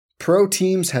Pro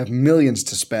teams have millions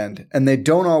to spend, and they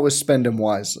don't always spend them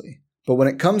wisely. But when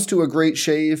it comes to a great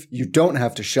shave, you don't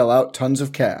have to shell out tons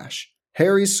of cash.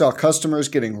 Harry's saw customers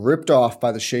getting ripped off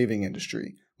by the shaving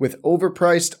industry with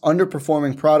overpriced,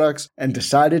 underperforming products and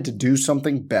decided to do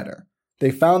something better. They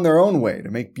found their own way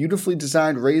to make beautifully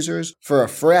designed razors for a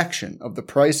fraction of the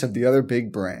price of the other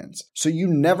big brands, so you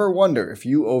never wonder if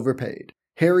you overpaid.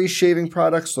 Harry's shaving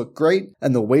products look great,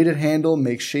 and the weighted handle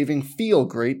makes shaving feel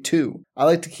great too. I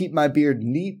like to keep my beard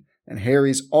neat, and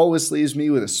Harry's always leaves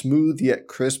me with a smooth yet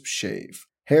crisp shave.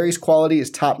 Harry's quality is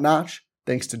top-notch,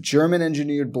 thanks to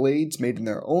German-engineered blades made in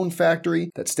their own factory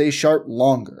that stay sharp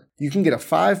longer. You can get a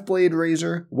 5-blade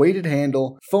razor, weighted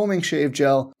handle, foaming shave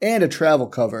gel, and a travel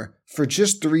cover for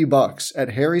just $3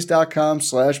 at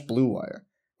harrys.com/bluewire.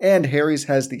 And Harry's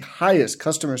has the highest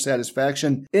customer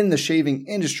satisfaction in the shaving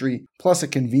industry, plus a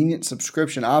convenient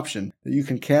subscription option that you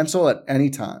can cancel at any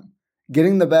time.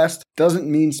 Getting the best doesn't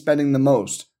mean spending the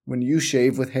most when you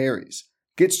shave with Harry's.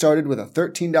 Get started with a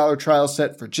 $13 trial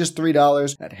set for just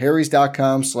 $3 at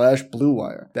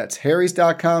harrys.com/bluewire. That's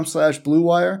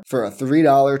harrys.com/bluewire for a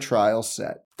 $3 trial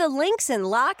set. The Links and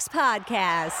Locks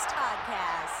Podcast.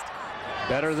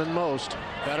 Better than most.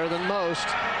 Better than most.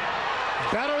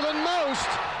 Better than most.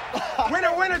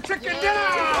 Winner, winner, chicken dinner!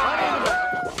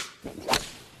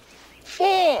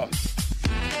 4.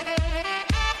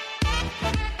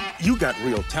 You got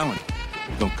real talent.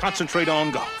 Don't concentrate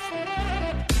on golf.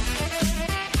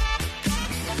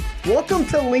 Welcome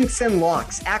to Links and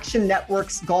Locks, Action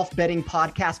Network's golf betting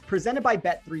podcast presented by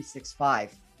Bet365.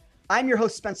 I'm your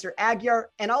host, Spencer Aguiar,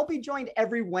 and I'll be joined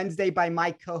every Wednesday by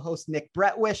my co-host, Nick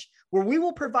Bretwish, where we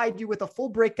will provide you with a full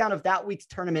breakdown of that week's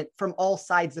tournament from all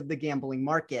sides of the gambling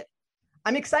market.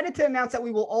 I'm excited to announce that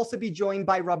we will also be joined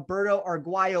by Roberto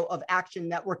Arguello of Action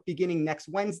Network beginning next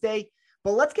Wednesday.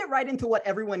 But let's get right into what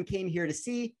everyone came here to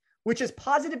see, which is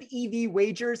positive EV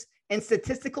wagers and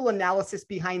statistical analysis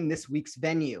behind this week's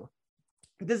venue.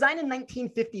 Designed in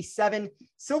 1957,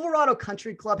 Silverado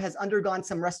Country Club has undergone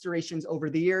some restorations over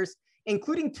the years,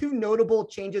 including 2 notable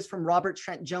changes from Robert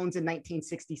Trent Jones in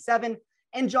 1967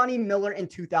 and Johnny Miller in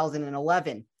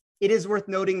 2011. It is worth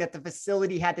noting that the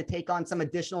facility had to take on some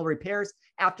additional repairs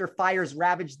after fires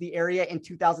ravaged the area in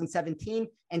 2017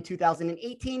 and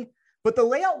 2018, but the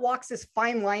layout walks this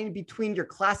fine line between your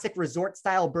classic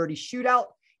resort-style birdie shootout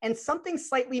and something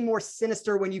slightly more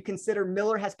sinister when you consider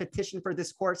Miller has petitioned for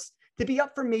this course to be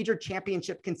up for major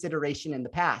championship consideration in the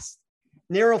past.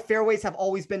 Narrow fairways have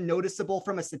always been noticeable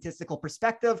from a statistical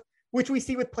perspective, which we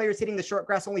see with players hitting the short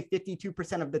grass only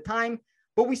 52% of the time.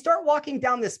 But we start walking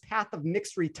down this path of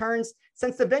mixed returns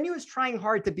since the venue is trying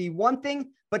hard to be one thing,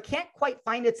 but can't quite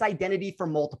find its identity for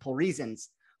multiple reasons.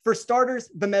 For starters,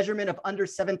 the measurement of under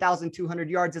 7,200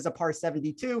 yards as a par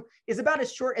 72 is about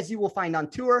as short as you will find on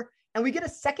tour. And we get a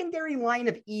secondary line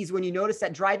of ease when you notice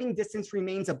that driving distance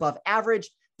remains above average,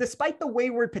 despite the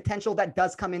wayward potential that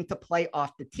does come into play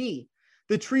off the tee.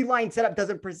 The tree line setup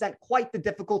doesn't present quite the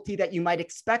difficulty that you might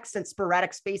expect since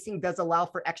sporadic spacing does allow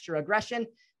for extra aggression,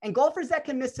 and golfers that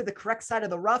can miss to the correct side of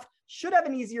the rough should have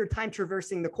an easier time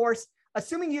traversing the course,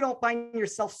 assuming you don't find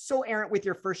yourself so errant with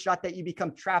your first shot that you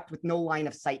become trapped with no line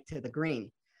of sight to the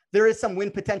green. There is some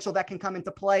wind potential that can come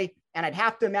into play, and I'd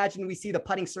have to imagine we see the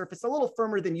putting surface a little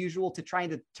firmer than usual to try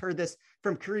and deter this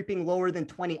from creeping lower than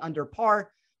 20 under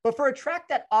par. But for a track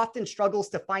that often struggles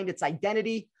to find its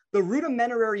identity, the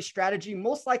rudimentary strategy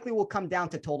most likely will come down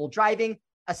to total driving,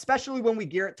 especially when we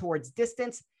gear it towards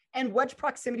distance, and wedge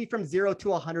proximity from 0 to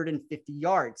 150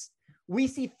 yards. We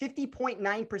see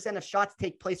 50.9% of shots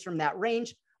take place from that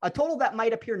range, a total that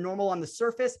might appear normal on the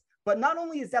surface, but not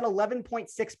only is that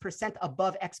 11.6%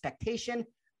 above expectation,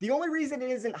 the only reason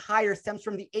it isn't higher stems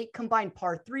from the 8 combined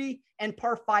par 3 and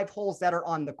par 5 holes that are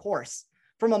on the course.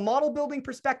 From a model building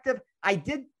perspective, I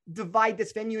did divide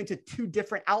this venue into 2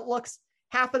 different outlooks.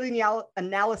 Half of the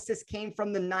analysis came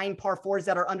from the 9 par 4s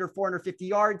that are under 450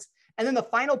 yards. And then the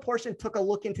final portion took a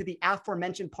look into the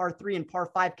aforementioned par 3 and par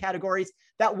 5 categories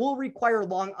that will require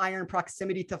long iron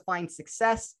proximity to find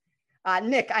success.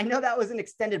 Nick, I know that was an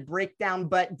extended breakdown,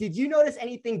 but did you notice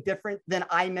anything different than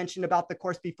I mentioned about the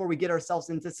course before we get ourselves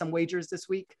into some wagers this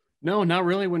week? No, not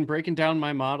really. When breaking down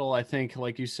my model, I think,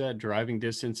 like you said, driving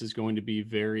distance is going to be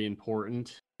very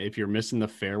important. If you're missing the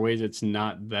fairways, it's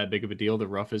not that big of a deal. The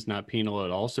rough is not penal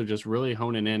at all. So just really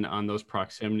honing in on those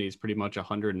proximities, pretty much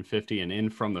 150 and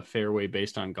in from the fairway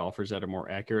based on golfers that are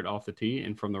more accurate off the tee,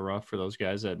 and from the rough for those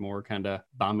guys that more kind of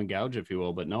bomb and gouge, if you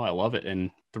will. But no, I love it. And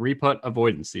 3-putt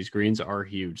avoidance. These greens are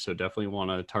huge. So definitely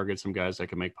want to target some guys that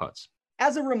can make putts.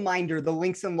 As a reminder, the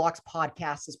Links and Locks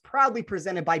podcast is proudly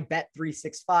presented by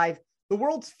Bet365, the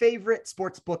world's favorite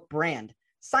sportsbook brand.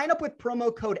 Sign up with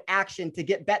promo code ACTION to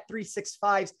get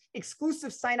Bet365's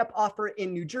exclusive sign-up offer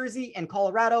in New Jersey and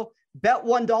Colorado. Bet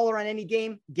 $1 on any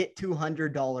game, get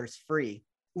 $200 free.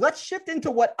 Let's shift into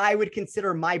what I would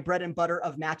consider my bread and butter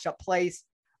of matchup plays.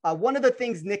 One of the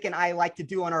things Nick and I like to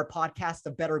do on our podcast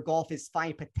of Better Golf is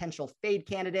find potential fade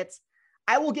candidates.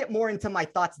 I will get more into my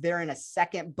thoughts there in a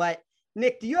second, but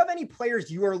Nick, do you have any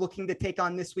players you are looking to take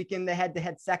on this week in the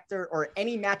head-to-head sector, or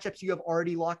any matchups you have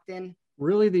already locked in?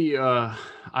 Really,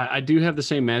 I do have the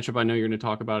same matchup. I know you're going to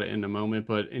talk about it in a moment,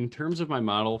 but in terms of my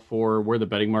model for where the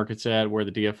betting market's at, where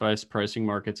the DFS pricing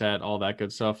market's at, all that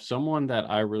good stuff, someone that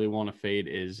I really want to fade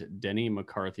is Denny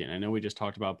McCarthy. And I know we just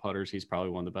talked about putters. He's probably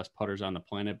one of the best putters on the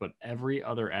planet, but every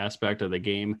other aspect of the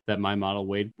game that my model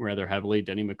weighed rather heavily,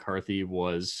 Denny McCarthy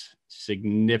was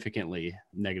significantly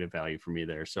negative value for me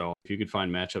there. So if you could find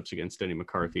matchups against Denny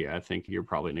McCarthy, I think you're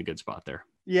probably in a good spot there.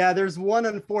 Yeah, there's one,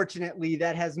 unfortunately,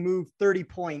 that has moved 30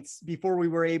 points before we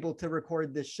were able to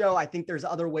record this show. I think there's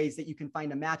other ways that you can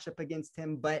find a matchup against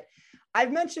him, but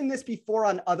I've mentioned this before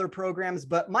on other programs,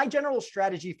 but my general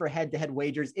strategy for head-to-head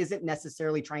wagers isn't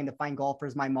necessarily trying to find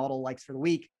golfers my model likes for the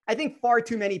week. I think far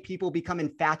too many people become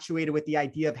infatuated with the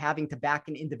idea of having to back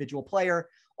an individual player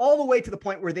all the way to the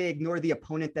point where they ignore the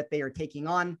opponent that they are taking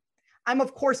on. I'm,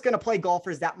 of course, going to play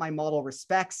golfers that my model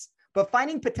respects, but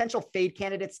finding potential fade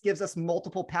candidates gives us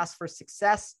multiple paths for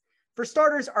success. For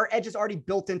starters, our edge is already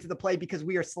built into the play because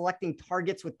we are selecting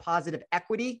targets with positive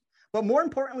equity. But more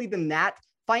importantly than that,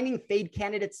 finding fade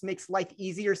candidates makes life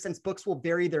easier since books will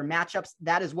vary their matchups.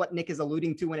 That is what Nick is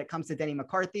alluding to when it comes to Denny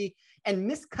McCarthy. And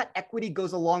miscut equity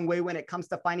goes a long way when it comes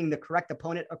to finding the correct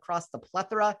opponent across the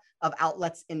plethora of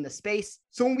outlets in the space.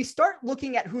 So when we start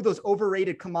looking at who those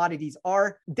overrated commodities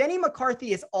are, Denny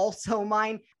McCarthy is also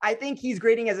mine. I think he's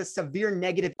grading as a severe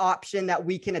negative option that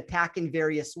we can attack in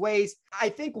various ways. I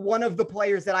think one of the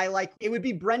players that I like, it would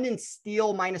be Brendan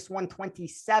Steele minus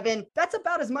 127. That's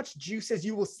about as much juice as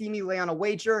you will see me lay on a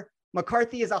wager.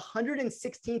 McCarthy is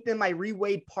 116th in my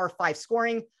reweighed par 5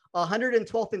 scoring,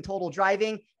 112th in total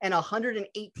driving, and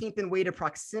 118th in weighted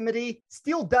proximity.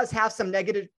 Steele does have some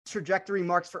negative trajectory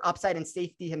marks for upside and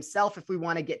safety himself if we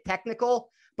want to get technical,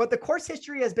 but the course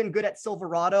history has been good at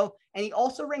Silverado, and he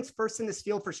also ranks first in this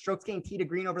field for strokes gained tee to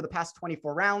green over the past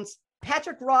 24 rounds.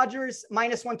 Patrick Rogers,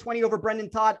 minus 120 over Brendan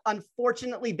Todd.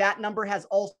 Unfortunately, that number has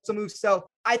also moved. So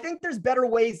I think there's better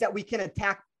ways that we can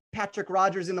attack Patrick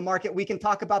Rogers in the market. We can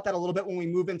talk about that a little bit when we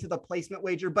move into the placement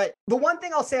wager. But the one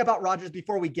thing I'll say about Rogers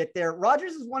before we get there,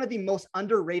 Rogers is one of the most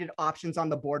underrated options on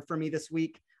the board for me this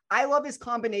week. I love his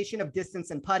combination of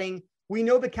distance and putting. We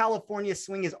know the California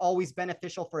swing is always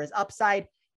beneficial for his upside.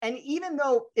 And even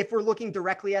though if we're looking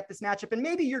directly at this matchup, and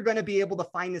maybe you're going to be able to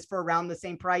find this for around the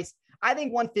same price, I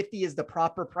think 150 is the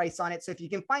proper price on it. So if you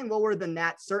can find lower than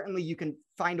that, certainly you can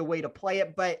find a way to play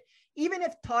it. But even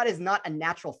if Todd is not a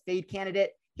natural fade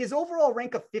candidate, his overall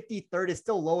rank of 53rd is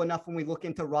still low enough when we look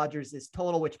into Rogers'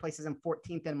 total, which places him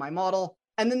 14th in my model.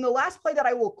 And then the last play that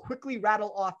I will quickly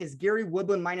rattle off is Gary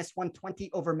Woodland minus 120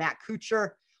 over Matt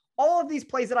Kuchar. All of these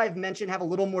plays that I've mentioned have a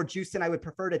little more juice than I would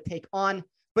prefer to take on,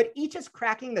 but each is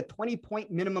cracking the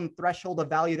 20-point minimum threshold of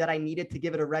value that I needed to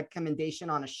give it a recommendation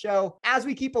on a show. As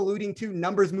we keep alluding to,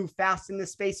 numbers move fast in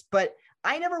this space, but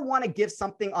I never want to give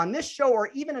something on this show or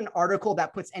even an article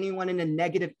that puts anyone in a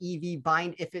negative EV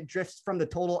bind if it drifts from the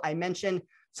total I mentioned.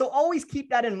 So always keep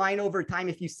that in mind over time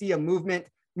if you see a movement.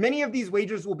 Many of these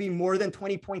wagers will be more than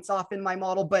 20 points off in my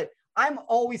model, but I'm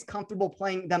always comfortable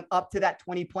playing them up to that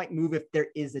 20-point move if there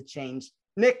is a change.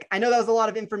 Nick, I know that was a lot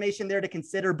of information there to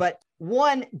consider, but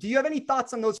one, do you have any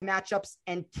thoughts on those matchups?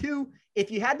 And two, if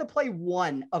you had to play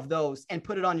one of those and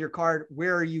put it on your card,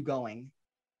 where are you going?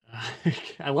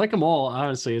 I like them all.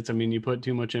 Honestly, you put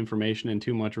too much information and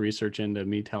too much research into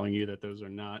me telling you that those are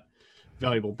not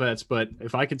valuable bets. But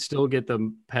if I could still get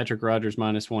the Patrick Rogers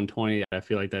minus 120, I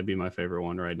feel like that'd be my favorite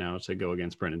one right now to go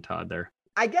against Brendan Todd there.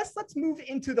 I guess let's move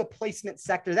into the placement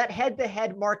sector. That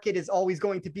head-to-head market is always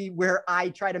going to be where I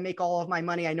try to make all of my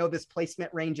money. I know this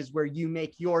placement range is where you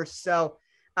make yours. So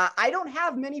I don't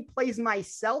have many plays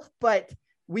myself, but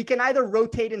we can either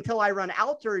rotate until I run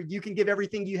out, or you can give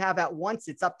everything you have at once.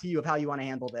 It's up to you of how you want to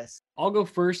handle this. I'll go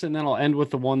first, and then I'll end with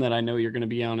the one that I know you're going to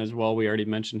be on as well. We already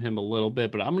mentioned him a little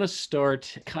bit, but I'm going to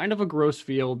start kind of a gross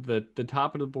field. The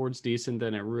top of the board's decent,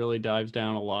 then it really dives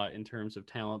down a lot in terms of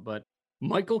talent. But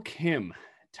Michael Kim,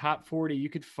 top 40, you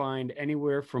could find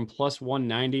anywhere from plus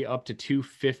 190 up to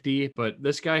 250, but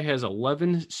this guy has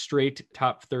 11 straight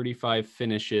top 35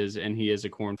 finishes, and he is a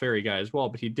Korn Ferry guy as well,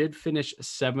 but he did finish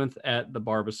 7th at the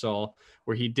Barbasol,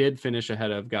 where he did finish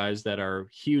ahead of guys that are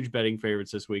huge betting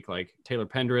favorites this week, like Taylor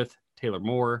Pendrith, Taylor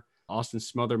Moore, Austin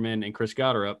Smotherman and Chris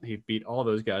Gotterup. He beat all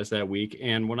those guys that week.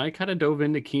 And when I kind of dove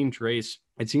into Keen Trace,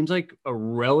 it seems like a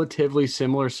relatively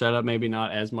similar setup, maybe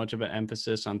not as much of an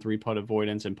emphasis on 3-putt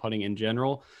avoidance and putting in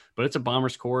general, but it's a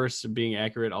bomber's course. Being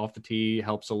accurate off the tee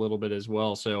helps a little bit as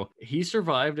well. So he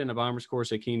survived in a bomber's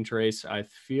course at Keen Trace. I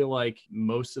feel like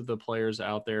most of the players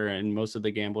out there and most of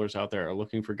the gamblers out there are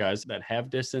looking for guys that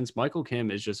have distance. Michael Kim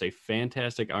is just a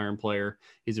fantastic iron player.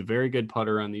 He's a very good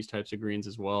putter on these types of greens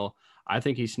as well. I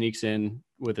think he sneaks in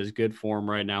with his good form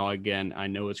right now. Again, I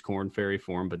know it's Corn Ferry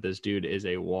form, but this dude is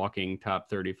a walking top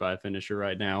 35 finisher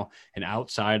right now. And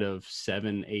outside of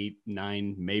 7, 8,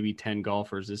 9, maybe 10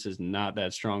 golfers, this is not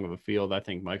that strong of a field. I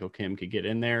think Michael Kim could get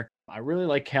in there. I really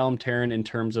like Callum Tarrant in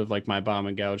terms of like my bomb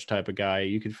and gouge type of guy.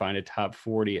 You could find a top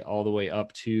 40 all the way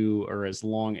up to or as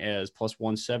long as plus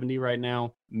 170 right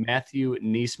now. Matthew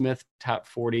Neesmith, top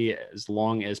 40 as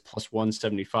long as plus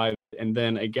 175. And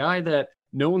then a guy that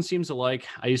no one seems to like.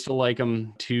 I used to like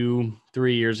him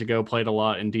 2-3 years ago, played a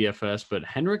lot in DFS, but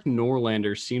Henrik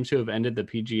Norlander seems to have ended the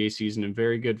PGA season in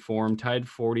very good form, tied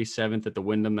 47th at the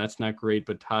Wyndham. That's not great,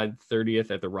 but tied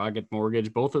 30th at the Rocket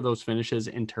Mortgage. Both of those finishes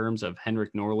in terms of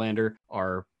Henrik Norlander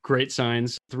are great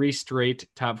signs. 3 straight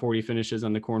top 40 finishes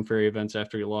on the Corn Ferry events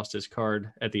after he lost his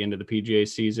card at the end of the PGA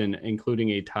season,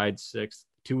 including a tied 6th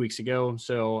 2 weeks ago.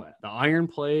 So the iron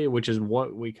play, which is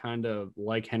what we kind of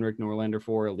like Henrik Norlander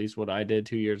for, at least what I did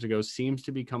 2 years ago, seems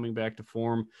to be coming back to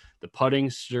form. The putting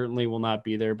certainly will not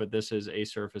be there, but this is a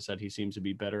surface that he seems to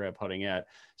be better at putting at.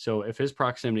 So if his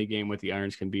proximity game with the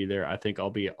irons can be there, I think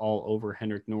I'll be all over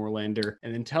Henrik Norlander.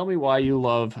 And then tell me why you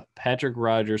love Patrick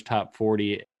Rogers top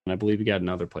 40. And I believe you got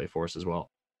another play for us as well.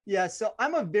 Yeah, so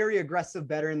I'm a very aggressive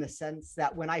bettor in the sense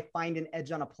that when I find an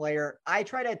edge on a player, I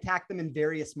try to attack them in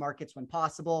various markets when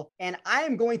possible. And I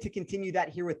am going to continue that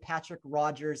here with Patrick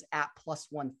Rogers at plus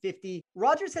 150.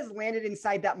 Rogers has landed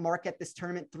inside that mark at this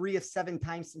tournament 3 of 7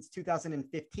 times since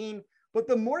 2015. But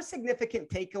the more significant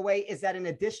takeaway is that an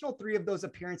additional 3 of those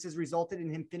appearances resulted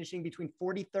in him finishing between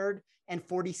 43rd and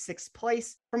 46th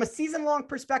place. From a season-long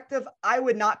perspective, I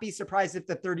would not be surprised if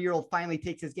the 30-year-old finally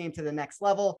takes his game to the next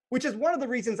level, which is one of the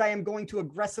reasons I am going to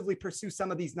aggressively pursue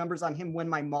some of these numbers on him when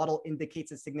my model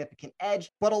indicates a significant edge.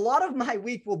 But a lot of my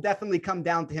week will definitely come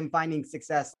down to him finding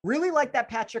success. Really like that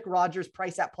Patrick Rogers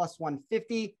price at plus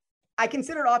 150. I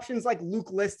considered options like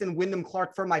Luke List and Wyndham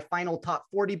Clark for my final top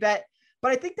 40 bet.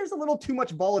 But I think there's a little too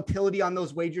much volatility on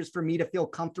those wagers for me to feel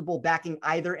comfortable backing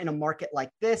either in a market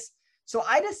like this. So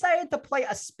I decided to play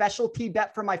a specialty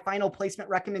bet for my final placement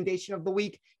recommendation of the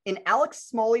week in Alex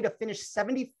Smalley to finish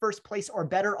 71st place or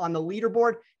better on the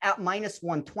leaderboard at minus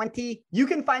 120. You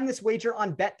can find this wager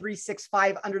on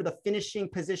Bet365 under the finishing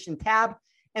position tab.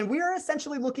 And we are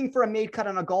essentially looking for a made cut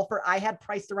on a golfer I had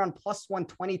priced around plus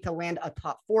 120 to land a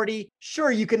top 40.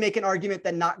 Sure, you can make an argument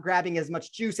that not grabbing as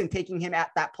much juice and taking him at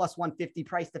that plus 150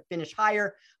 price to finish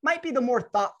higher might be the more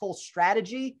thoughtful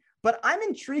strategy. But I'm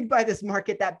intrigued by this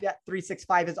market that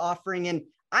Bet365 is offering. And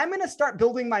I'm going to start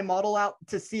building my model out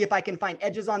to see if I can find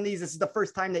edges on these. This is the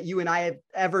first time that you and I have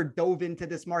ever dove into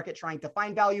this market trying to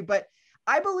find value. But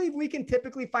I believe we can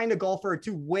typically find a golfer or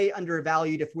two way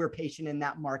undervalued if we're patient in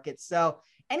that market. So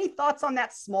any thoughts on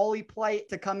that Smalley play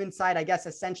to come inside, I guess,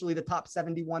 essentially the top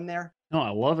 71 there? No, I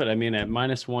love it. I mean, at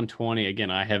minus 120,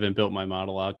 again, I haven't built my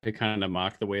model out to kind of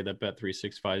mock the way that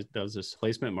Bet365 does this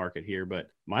placement market here, but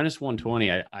minus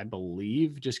 120, I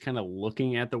believe, just kind of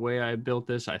looking at the way I built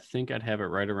this, I think I'd have it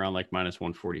right around like minus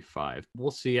 145.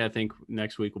 We'll see. I think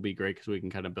next week will be great because we can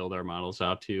kind of build our models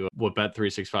out to what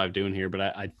Bet365 doing here, but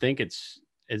I think it's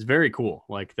very cool.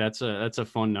 Like that's a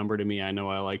fun number to me. I know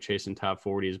I like chasing top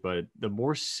 40s, but the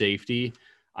more safety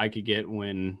I could get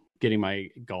when getting my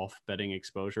golf betting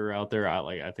exposure out there,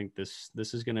 I think this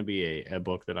is going to be a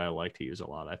book that I like to use a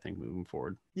lot, I think, moving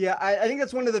forward. Yeah, I think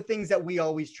that's one of the things that we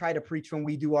always try to preach when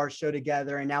we do our show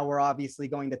together. And now we're obviously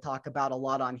going to talk about a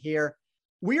lot on here.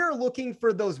 We are looking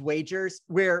for those wagers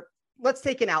where, let's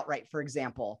take an outright, for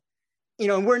example. You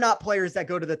know, and we're not players that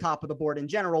go to the top of the board in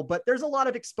general, but there's a lot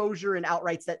of exposure in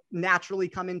outrights that naturally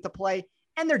come into play,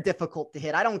 and they're difficult to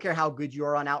hit. I don't care how good you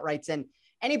are on outrights, and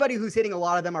anybody who's hitting a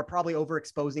lot of them are probably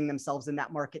overexposing themselves in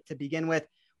that market to begin with.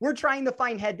 We're trying to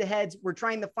find head-to-heads. We're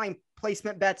trying to find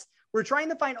placement bets. We're trying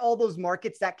to find all those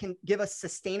markets that can give us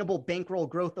sustainable bankroll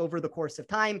growth over the course of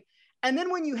time. And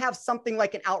then when you have something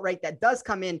like an outright that does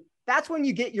come in, that's when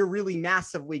you get your really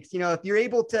massive weeks. You know, if you're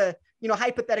able to, you know,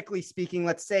 hypothetically speaking,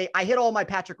 let's say I hit all my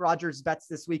Patrick Rogers bets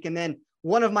this week, and then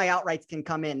one of my outrights can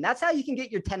come in. That's how you can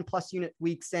get your 10 plus unit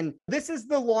weeks. And this is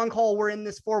the long haul we're in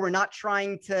this for. We're not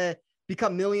trying to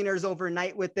become millionaires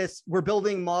overnight with this. We're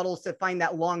building models to find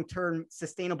that long-term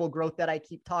sustainable growth that I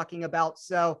keep talking about.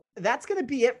 So that's going to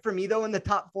be it for me, though, in the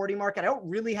top 40 market. I don't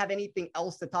really have anything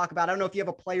else to talk about. I don't know if you have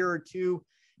a player or two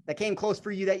that came close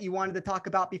for you that you wanted to talk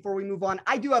about before we move on.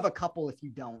 I do have a couple if you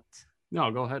don't.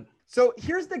 No, go ahead. So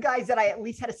here's the guys that I at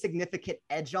least had a significant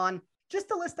edge on. Just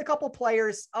to list a couple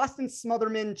players: Austin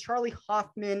Smotherman, Charlie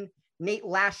Hoffman, Nate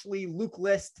Lashley, Luke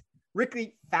List,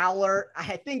 Ricky Fowler.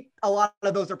 I think a lot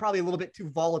of those are probably a little bit too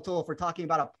volatile if we're talking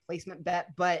about a placement bet,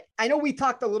 but I know we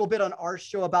talked a little bit on our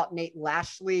show about Nate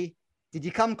Lashley. Did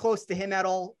you come close to him at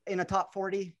all in a top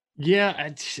 40? Yeah,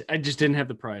 I just didn't have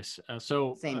the price.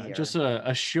 Same here. Just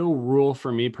a show rule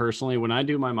for me personally, when I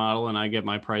do my model and I get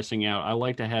my pricing out, I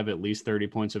like to have at least 30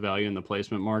 points of value in the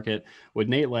placement market. With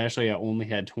Nate Lashley, I only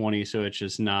had 20, so it's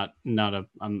just not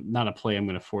a play I'm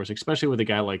going to force, especially with a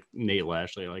guy like Nate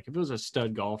Lashley. Like if it was a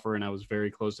stud golfer and I was very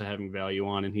close to having value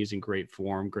on and he's in great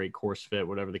form, great course fit,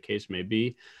 whatever the case may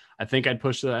be, I think I'd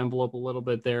push the envelope a little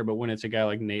bit there. But when it's a guy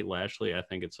like Nate Lashley, I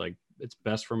think it's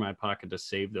best for my pocket to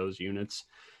save those units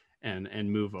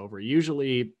and move over.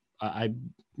 Usually I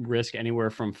risk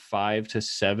anywhere from 5 to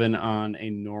 7 on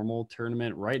a normal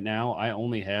tournament. Right now, I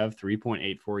only have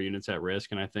 3.84 units at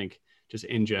risk. And I think just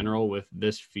in general with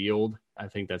this field, I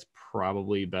think that's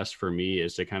probably best for me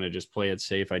is to kind of just play it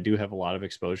safe. I do have a lot of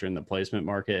exposure in the placement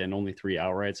market and only 3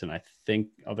 outrights. And I think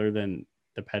other than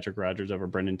the Patrick Rogers over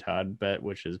Brendan Todd bet,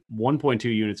 which is 1.2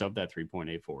 units of that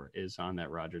 3.84 is on that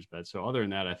Rogers bet. So other than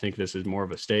that, I think this is more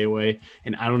of a stay away.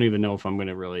 And I don't even know if I'm going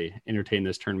to really entertain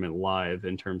this tournament live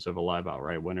in terms of a live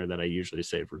outright winner that I usually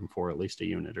save room for at least a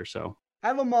unit or so. I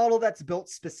have a model that's built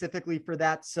specifically for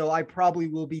that, so I probably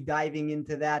will be diving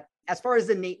into that. As far as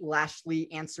the Nate Lashley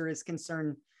answer is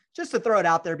concerned, just to throw it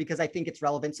out there because I think it's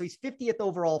relevant. So he's 50th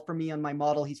overall for me on my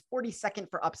model. He's 42nd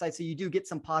for upside, so you do get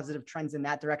some positive trends in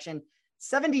that direction.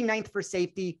 79th for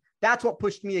safety. That's what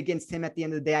pushed me against him at the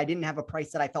end of the day. I didn't have a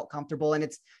price that I felt comfortable. And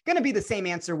it's going to be the same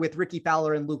answer with Ricky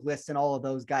Fowler and Luke List and all of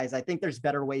those guys. I think there's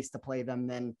better ways to play them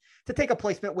than to take a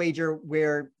placement wager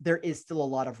where there is still a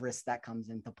lot of risk that comes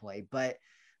into play. But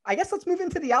I guess let's move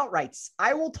into the outrights.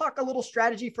 I will talk a little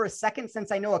strategy for a second,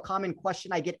 since I know a common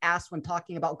question I get asked when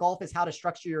talking about golf is how to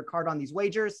structure your card on these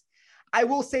wagers. I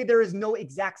will say there is no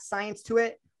exact science to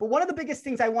it. But one of the biggest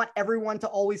things I want everyone to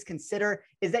always consider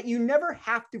is that you never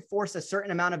have to force a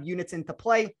certain amount of units into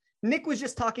play. Nick was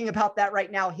just talking about that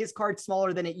right now. His card's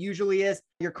smaller than it usually is.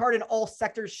 Your card in all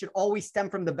sectors should always stem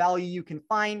from the value you can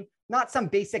find, not some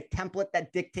basic template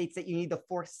that dictates that you need to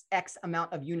force X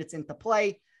amount of units into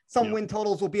play. Some win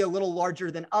totals will be a little larger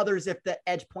than others if the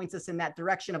edge points us in that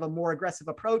direction of a more aggressive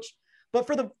approach. But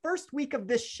for the first week of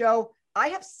this show, I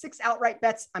have 6 outright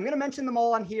bets. I'm going to mention them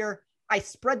all on here. I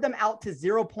spread them out to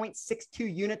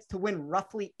 0.62 units to win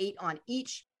roughly 8 on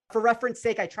each. For reference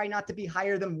sake, I try not to be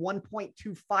higher than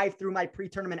 1.25 through my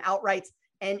pre-tournament outrights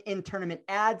and in-tournament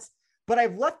ads, but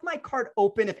I've left my card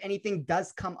open if anything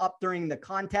does come up during the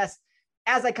contest.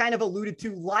 As I kind of alluded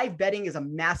to, live betting is a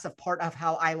massive part of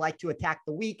how I like to attack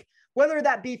the week, whether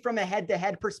that be from a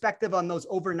head-to-head perspective on those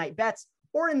overnight bets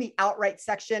or in the outright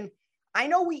section. I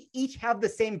know we each have the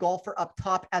same golfer up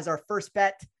top as our first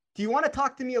bet. Do you want to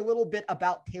talk to me a little bit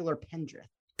about Taylor Pendrith?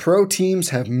 Pro teams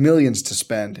have millions to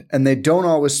spend, and they don't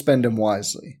always spend them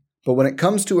wisely. But when it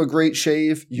comes to a great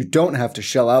shave, you don't have to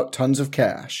shell out tons of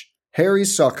cash.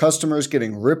 Harry's saw customers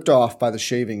getting ripped off by the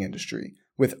shaving industry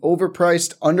with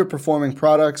overpriced, underperforming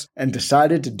products and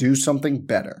decided to do something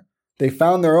better. They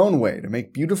found their own way to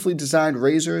make beautifully designed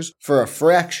razors for a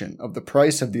fraction of the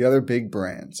price of the other big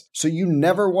brands, so you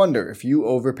never wonder if you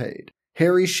overpaid.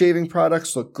 Harry's shaving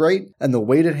products look great, and the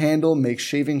weighted handle makes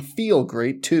shaving feel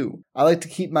great too. I like to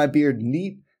keep my beard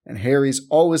neat, and Harry's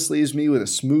always leaves me with a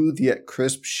smooth yet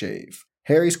crisp shave.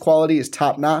 Harry's quality is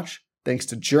top-notch, thanks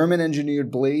to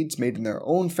German-engineered blades made in their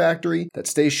own factory that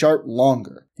stay sharp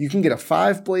longer. You can get a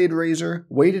 5-blade razor,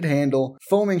 weighted handle,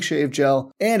 foaming shave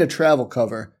gel, and a travel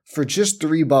cover for just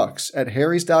 $3 at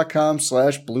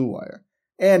harrys.com/bluewire.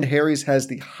 And Harry's has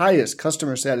the highest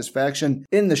customer satisfaction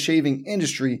in the shaving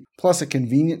industry, plus a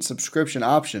convenient subscription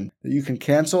option that you can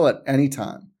cancel at any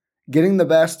time. Getting the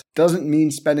best doesn't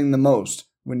mean spending the most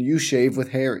when you shave with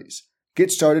Harry's. Get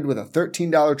started with a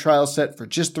 $13 trial set for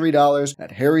just $3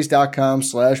 at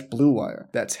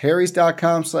harrys.com/bluewire. That's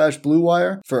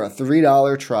harrys.com/bluewire for a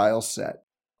 $3 trial set.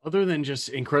 Other than just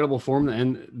incredible form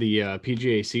and the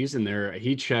PGA season there,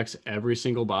 he checks every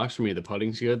single box for me. The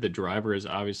putting's good. The driver is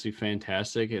obviously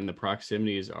fantastic, and the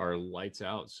proximities are lights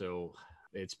out. So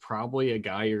it's probably a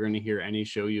guy you're going to hear any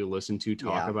show you listen to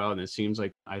talk about. And it seems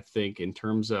like, I think in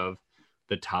terms of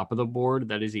the top of the board,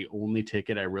 that is the only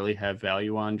ticket I really have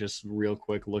value on. Just real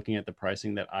quick, looking at the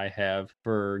pricing that I have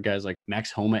for guys like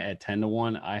Max Homa at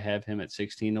 10-1, I have him at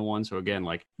 16-1. So again,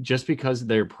 like just because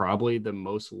they're probably the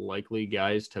most likely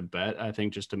guys to bet, I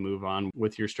think just to move on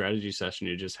with your strategy session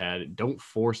you just had, don't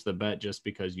force the bet just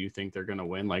because you think they're going to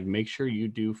win. Like make sure you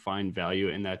do find value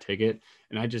in that ticket.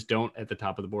 And I just don't at the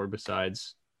top of the board.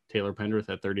 Besides Taylor Pendrith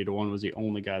at 30-1 was the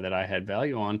only guy that I had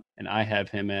value on, and I have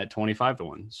him at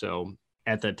 25-1. So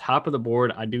at the top of the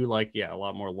board, I do like, a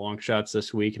lot more long shots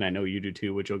this week, and I know you do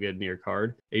too, which you'll get in your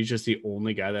card. He's just the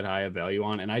only guy that I have value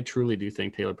on, and I truly do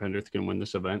think Taylor Pendrith can win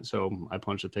this event, so I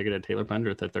punched a ticket at Taylor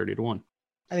Pendrith at 30-1.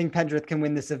 I think Pendrith can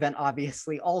win this event,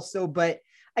 obviously, also, but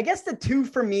I guess the two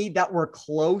for me that were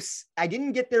close, I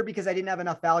didn't get there because I didn't have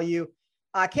enough value.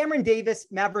 Cameron Davis,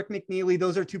 Maverick McNeely,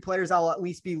 those are two players I'll at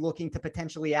least be looking to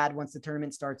potentially add once the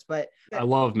tournament starts. But I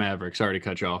love Maverick. Sorry to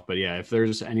cut you off, but yeah, if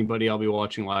there's anybody I'll be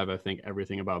watching live, I think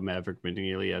everything about Maverick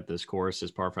McNeely at this course,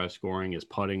 his par 5 scoring, his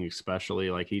putting especially,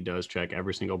 like he does check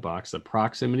every single box. The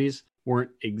proximities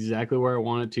weren't exactly where I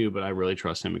wanted to, but I really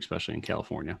trust him, especially in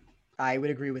California. I would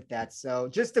agree with that. So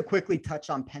just to quickly touch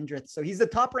on Pendrith. So he's the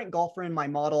top ranked golfer in my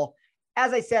model.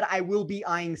 As I said, I will be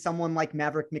eyeing someone like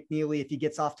Maverick McNeely if he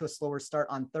gets off to a slower start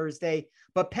on Thursday.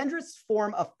 But Pendrith's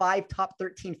form of 5 top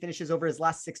 13 finishes over his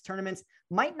last 6 tournaments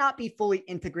might not be fully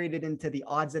integrated into the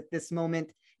odds at this moment.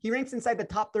 He ranks inside the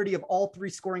top 30 of all 3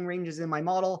 scoring ranges in my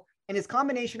model, and his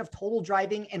combination of total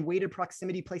driving and weighted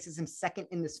proximity places him second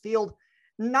in this field.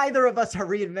 Neither of us are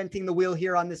reinventing the wheel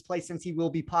here on this play since he will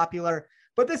be popular.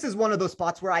 But this is one of those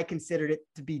spots where I considered it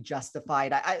to be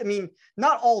justified. I mean,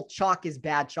 not all chalk is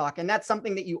bad chalk. And that's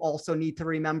something that you also need to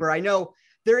remember. I know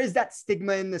there is that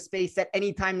stigma in the space that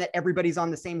anytime that everybody's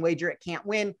on the same wager, it can't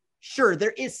win. Sure,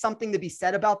 there is something to be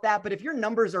said about that. But if your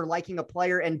numbers are liking a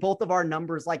player and both of our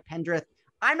numbers like Pendrith,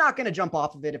 I'm not going to jump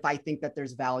off of it if I think that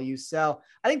there's value. So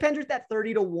I think Pendrith at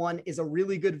 30-1 is a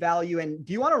really good value. And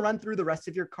do you want to run through the rest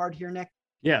of your card here, Nick?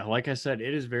 Yeah, like I said,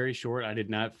 it is very short. I did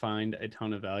not find a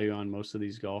ton of value on most of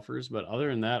these golfers, but other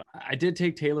than that, I did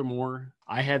take Taylor Moore.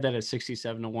 I had that at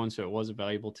 67-1, so it was a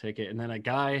valuable ticket. And then a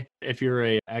guy, if you're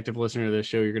a active listener to this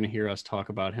show, you're going to hear us talk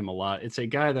about him a lot. It's a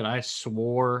guy that I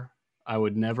swore I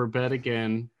would never bet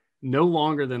again, no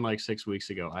longer than like 6 weeks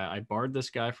ago. I barred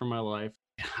this guy from my life.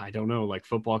 I don't know, like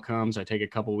football comes, I take a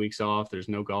couple weeks off. There's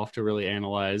no golf to really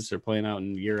analyze. They're playing out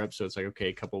in Europe. So it's like, okay,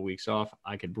 a couple of weeks off.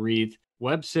 I could breathe.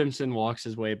 Webb Simpson walks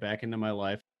his way back into my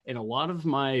life. And a lot of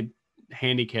my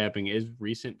handicapping is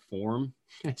recent form.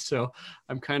 So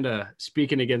I'm kind of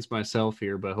speaking against myself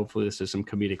here, but hopefully this is some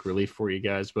comedic relief for you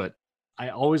guys. But I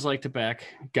always like to back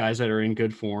guys that are in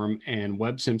good form, and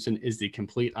Webb Simpson is the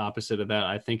complete opposite of that.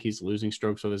 I think he's losing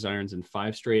strokes with his irons in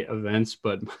 5 straight events,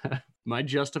 but my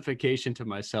justification to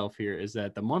myself here is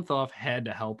that the month off had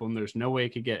to help him. There's no way it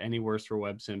could get any worse for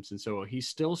Webb Simpson. So he's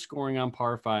still scoring on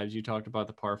par 5s. You talked about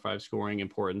the par 5 scoring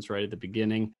importance right at the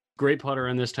beginning. Great putter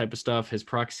on this type of stuff. His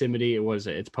proximity,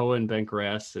 it's POA and bent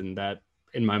grass, and that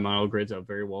in my model grades out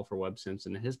very well for Webb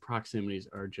Simpson. His proximities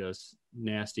are just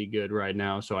nasty good right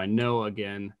now. So I know,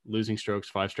 again, losing strokes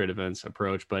 5 straight events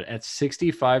approach, but at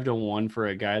 65-1 for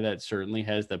a guy that certainly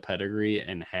has the pedigree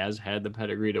and has had the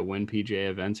pedigree to win PGA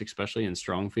events, especially in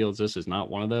strong fields, this is not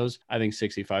one of those. I think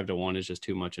 65-1 is just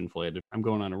too much inflated. I'm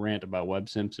going on a rant about Webb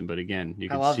Simpson, but again, you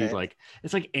can see like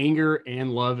it's like anger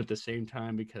and love at the same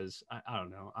time, because I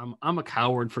don't know, I'm a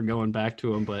coward for going back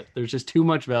to him, but there's just too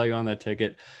much value on that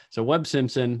ticket. So Webb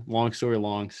Simpson, long story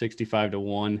long,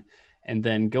 65-1. And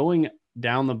then going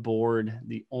down the board,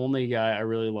 the only guy I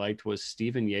really liked was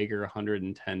Steven Yeager,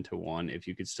 110-1. If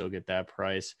you could still get that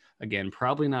price. Again,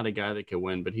 probably not a guy that could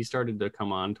win, but he started to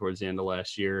come on towards the end of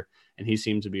last year, and he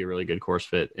seems to be a really good course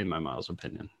fit in my model's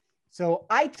opinion. So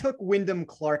I took Wyndham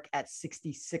Clark at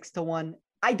 66-1.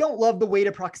 I don't love the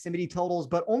weighted proximity totals,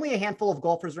 but only a handful of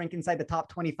golfers rank inside the top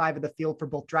 25 of the field for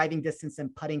both driving distance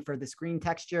and putting for the screen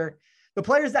texture. The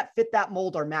players that fit that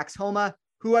mold are Max Homa,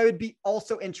 who I would be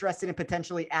also interested in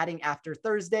potentially adding after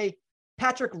Thursday,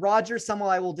 Patrick Rogers, someone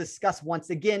I will discuss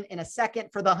once again in a second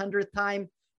for the 100th time,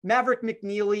 Maverick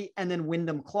McNeely, and then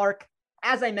Wyndham Clark.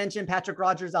 As I mentioned, Patrick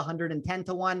Rogers,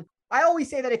 110-1. I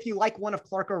always say that if you like one of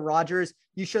Clark or Rogers,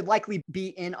 you should likely be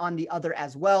in on the other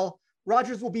as well.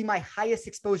 Rogers will be my highest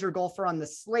exposure golfer on the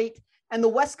slate, and the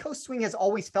West Coast swing has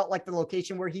always felt like the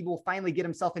location where he will finally get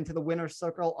himself into the winner's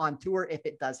circle on tour if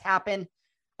it does happen.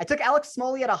 I took Alex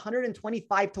Smalley at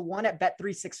 125-1 at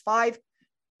Bet365.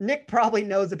 Nick probably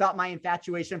knows about my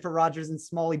infatuation for Rogers and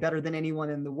Smalley better than anyone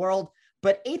in the world,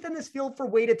 but 8th in this field for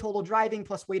weighted total driving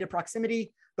plus weighted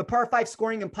proximity. The par 5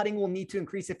 scoring and putting will need to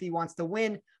increase if he wants to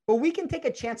win, but we can take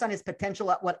a chance on his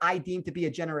potential at what I deem to be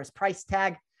a generous price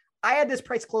tag. I had this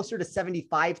price closer to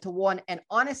 75 to 1. And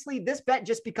honestly, this bet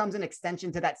just becomes an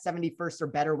extension to that 71st or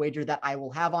better wager that I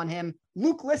will have on him.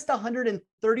 Luke List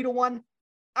 130 to 1.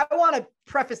 I want to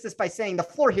preface this by saying the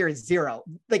floor here is 0.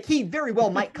 Like, he very well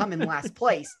might come in last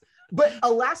place, but a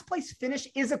last place finish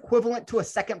is equivalent to a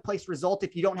second place result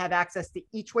if you don't have access to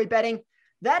each way betting.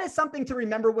 That is something to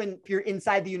remember when you're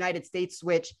inside the United States,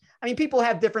 which, I mean, people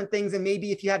have different things. And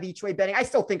maybe if you have each way betting, I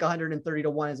still think 130 to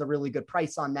 1 is a really good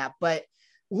price on that. But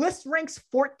List ranks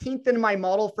 14th in my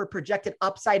model for projected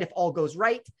upside if all goes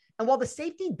right. And while the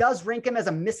safety does rank him as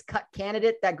a miscut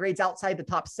candidate that grades outside the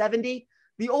top 70,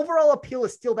 the overall appeal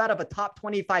is still that of a top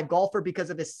 25 golfer because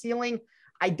of his ceiling.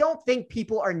 I don't think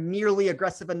people are nearly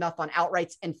aggressive enough on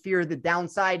outrights and fear the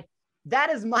downside. That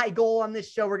is my goal on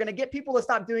this show. We're going to get people to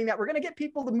stop doing that. We're going to get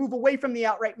people to move away from the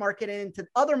outright market and into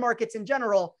other markets in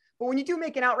general. But when you do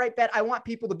make an outright bet, I want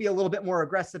people to be a little bit more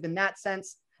aggressive in that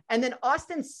sense. And then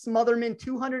Austin Smotherman,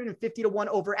 250 to 1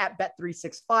 over at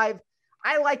Bet365.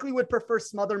 I likely would prefer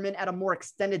Smotherman at a more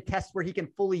extended test where he can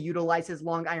fully utilize his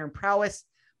long iron prowess.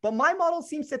 But my model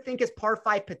seems to think his par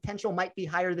 5 potential might be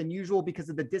higher than usual because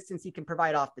of the distance he can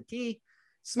provide off the tee.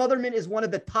 Smotherman is one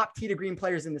of the top tee to green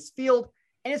players in this field,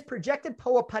 and his projected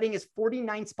POA putting is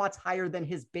 49 spots higher than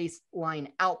his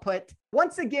baseline output.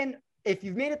 Once again, if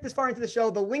you've made it this far into the show,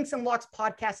 the Links and Locks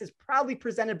podcast is proudly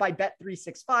presented by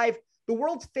Bet365, the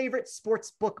world's favorite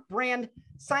sportsbook brand.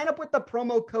 Sign up with the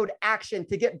promo code ACTION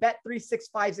to get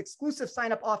Bet365's exclusive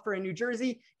sign-up offer in New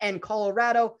Jersey and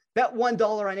Colorado. Bet $1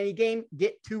 on any game,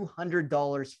 get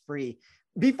 $200 free.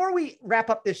 Before we wrap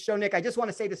up this show, Nick, I just want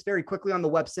to say this very quickly on the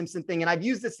Webb Simpson thing, and I've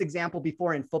used this example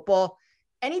before in football.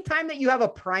 Anytime that you have a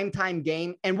primetime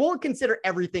game, and we'll consider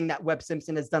everything that Webb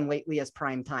Simpson has done lately as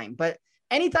primetime, but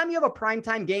anytime you have a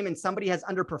primetime game and somebody has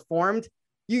underperformed,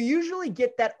 you usually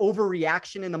get that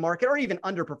overreaction in the market, or even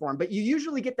underperform, but you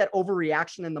usually get that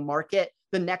overreaction in the market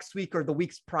the next week or the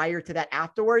weeks prior to that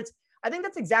afterwards. I think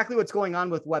that's exactly what's going on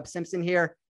with Webb Simpson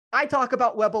here. I talk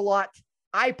about Webb a lot.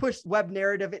 I push Webb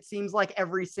narrative, it seems like,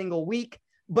 every single week,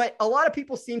 but a lot of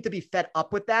people seem to be fed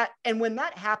up with that. And when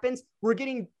that happens, we're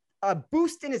getting a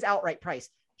boost in his outright price.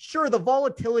 Sure, the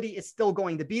volatility is still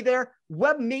going to be there.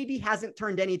 Webb maybe hasn't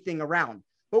turned anything around.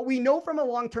 But we know from a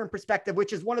long-term perspective,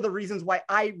 which is one of the reasons why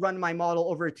I run my model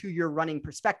over a 2-year running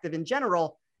perspective in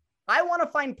general, I want to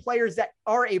find players that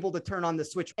are able to turn on the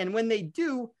switch. And when they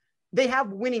do, they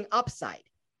have winning upside.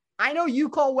 I know you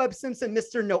call Webb Simpson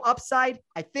Mr. No Upside.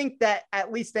 I think that,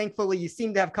 at least thankfully, you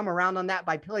seem to have come around on that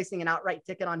by placing an outright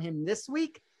ticket on him this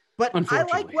week. But I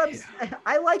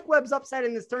like Webb's upside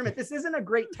in this tournament. This isn't a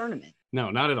great tournament. No,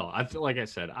 not at all. I feel like I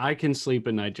said, I can sleep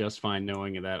at night just fine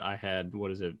knowing that I had,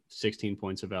 16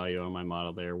 points of value on my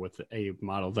model there with a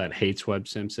model that hates Webb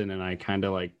Simpson. And I kind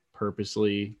of like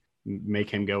purposely make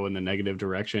him go in the negative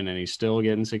direction, and he's still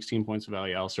getting 16 points of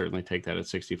value. I'll certainly take that at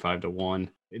 65 to 1.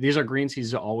 These are greens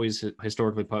he's always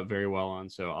historically put very well on,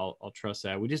 so I'll trust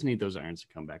that. We just need those irons to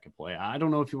come back and play. I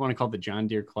don't know if you want to call it the John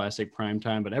Deere Classic prime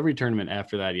time, but every tournament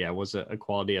after that, was a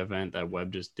quality event that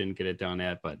Webb just didn't get it done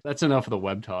at. But that's enough of the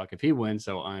Webb talk. If he wins,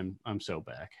 so I'm so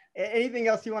back. Anything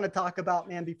else you want to talk about,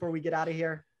 man, before we get out of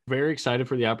here? Very excited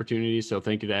for the opportunity. So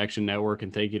thank you to Action Network,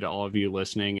 and thank you to all of you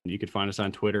listening. You can find us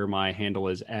on Twitter. My handle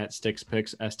is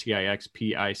 @StixPicks,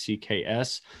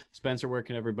 STIXPICKS. Spencer, where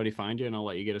can everybody find you? And I'll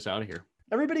let you get us out of here.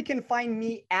 Everybody can find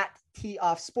me at Tee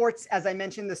Off Sports. As I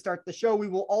mentioned to start the show, we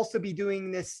will also be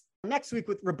doing this next week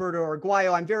with Roberto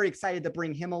Arguello. I'm very excited to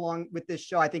bring him along with this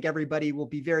show. I think everybody will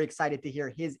be very excited to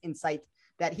hear his insight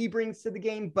that he brings to the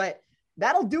game. But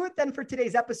that'll do it then for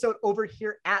today's episode over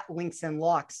here at Links and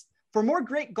Locks. For more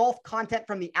great golf content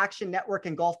from the Action Network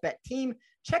and Golf Bet team,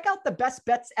 check out the Best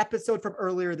Bets episode from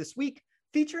earlier this week,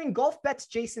 featuring Golf Bet's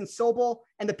Jason Sobel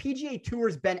and the PGA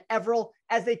Tour's Ben Everill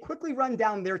as they quickly run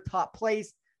down their top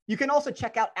plays. You can also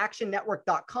check out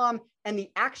actionnetwork.com and the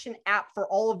Action app for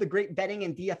all of the great betting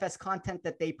and DFS content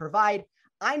that they provide.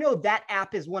 I know that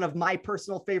app is one of my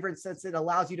personal favorites since it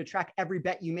allows you to track every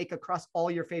bet you make across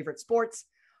all your favorite sports.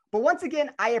 But once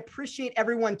again, I appreciate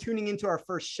everyone tuning into our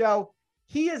first show.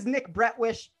 He is Nick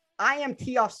Bretwish. I am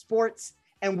Tee Off Sports,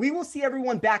 and we will see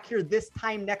everyone back here this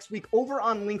time next week over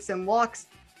on Links and Locks.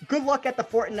 Good luck at the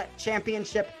Fortinet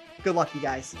Championship. Good luck, you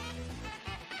guys.